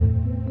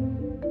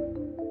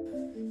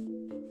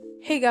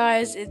Hey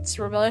guys, it's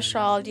Rebellious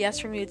Child, yes,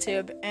 from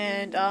YouTube,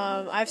 and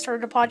I've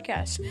started a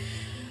podcast.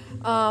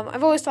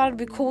 I've always thought it'd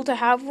be cool to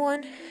have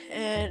one,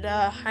 and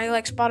I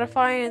like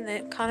Spotify, and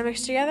it kind of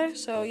mixed together.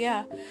 So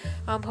yeah,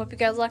 hope you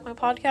guys like my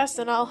podcast,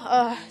 and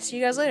I'll see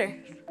you guys later.